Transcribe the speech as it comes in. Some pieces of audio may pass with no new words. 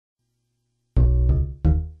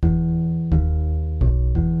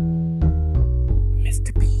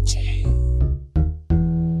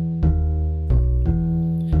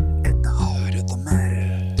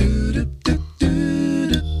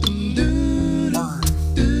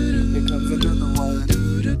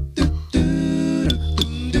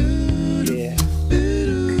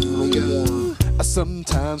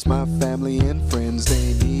Sometimes my family and friends,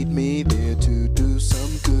 they need me there to do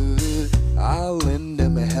some good. I'll lend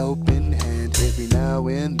them a helping hand every now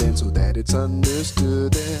and then so that it's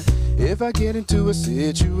understood that if I get into a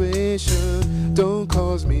situation, don't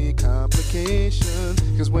cause me complications.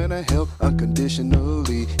 Cause when I help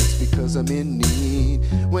unconditionally, it's because I'm in need.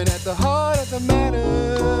 When at the heart of the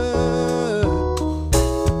matter,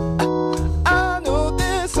 I know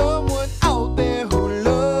there's someone out there who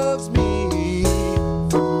loves me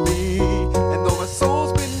for me. And though my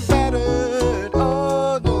soul's been battered,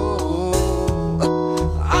 oh no,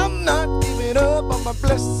 I'm not giving up on my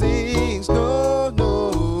blessings, no,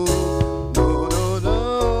 no, no, no, no,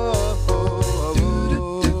 no, no,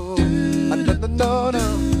 no, no, no,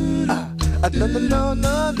 no, no, no, no, no,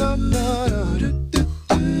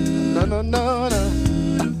 no, no, no.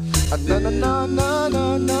 Na na na na na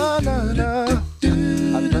na na na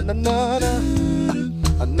na na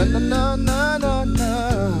na na na na na.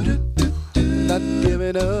 Not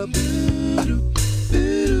giving up.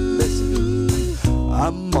 Listen,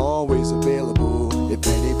 I'm always available if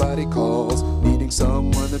anybody calls, needing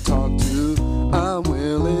someone to talk to. I'm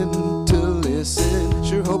willing to listen,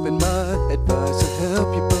 sure hoping my advice will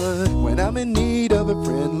help you. But when I'm in need of a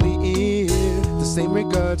friendly ear, the same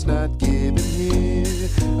regard's not given here.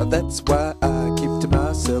 That's why I keep to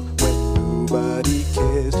myself when nobody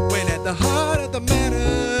cares. When at the heart of the matter,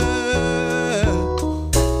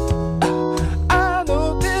 I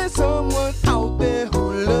know there's someone out there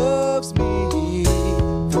who loves me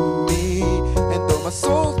for me. And though my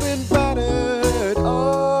soul's been battered,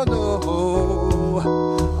 oh no,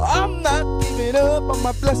 I'm not giving up on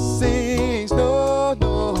my blessings, no, no.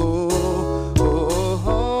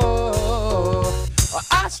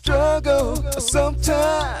 I struggle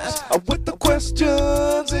sometimes with the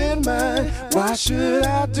questions in mind. Why should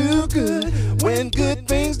I do good when good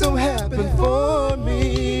things don't happen for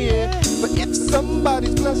me? But if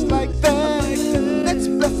somebody's blessed like that, the next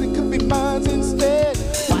blessing could be mine instead.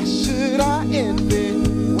 Why should I envy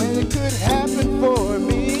when it could happen for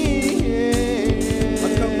me?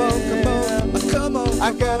 Come on, come on, come on.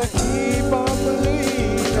 I gotta keep on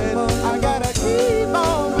believing. I gotta keep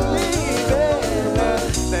on believing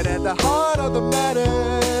that at the heart of the matter,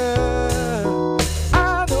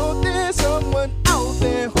 I know there's someone out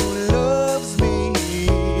there who loves me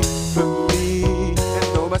for me.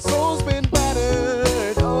 And though my soul's been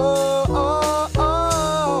battered, oh, oh,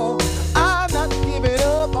 oh, I'm not giving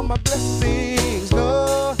up on my blessings,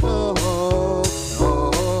 no, no, no.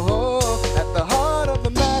 At the heart of the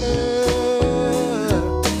matter,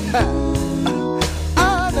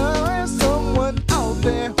 I know there's someone out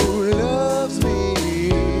there who loves me.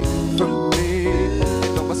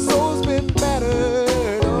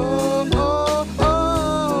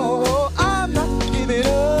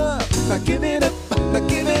 Giving up, not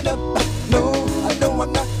giving up, no, I know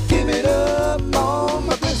I'm not giving up on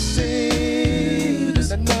my blessings.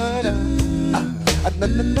 Na na na, na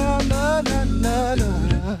na na na na na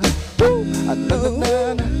na, woo, na na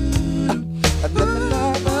na na, na na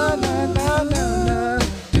na na na na na,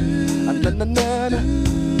 na na na na,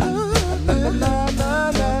 na na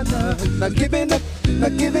na na na. Not giving up,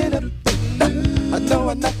 not giving up, I know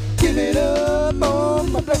I'm not giving up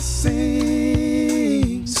on my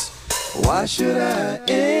blessings. Why should I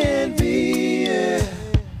envy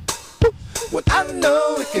when I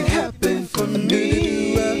know it can happen for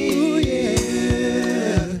me?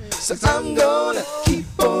 Yeah. Since I'm gonna keep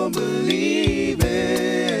on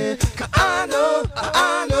believing, 'cause I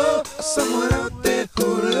know someone out there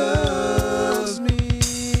who loves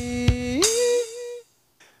me.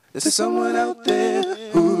 There's someone out there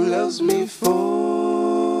who loves me for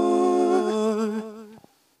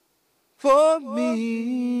me.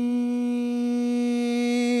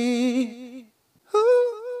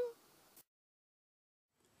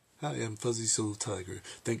 Hi, I'm Fuzzy Soul Tiger.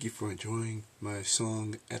 Thank you for enjoying my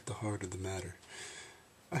song At the Heart of the Matter.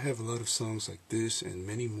 I have a lot of songs like this and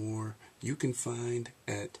many more you can find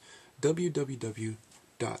at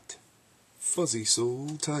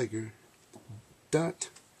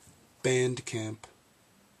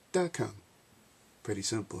www.fuzzysoultiger.bandcamp.com. Pretty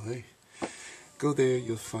simple, hey? Go there,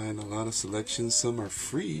 you'll find a lot of selections. Some are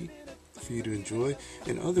free for you to enjoy,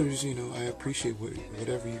 and others, I appreciate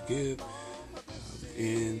whatever you give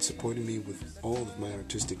in supporting me with all of my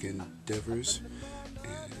artistic endeavors.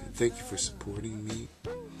 And thank you for supporting me.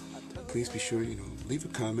 Please be sure, leave a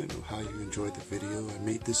comment on how you enjoyed the video. I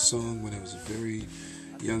made this song when I was a very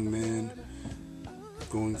young man,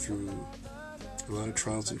 going through a lot of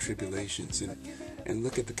trials and tribulations, and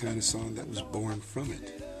look at the kind of song that was born from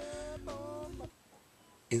it.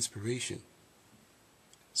 Inspiration.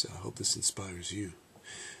 So I hope this inspires you.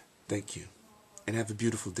 Thank you, and have a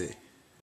beautiful day.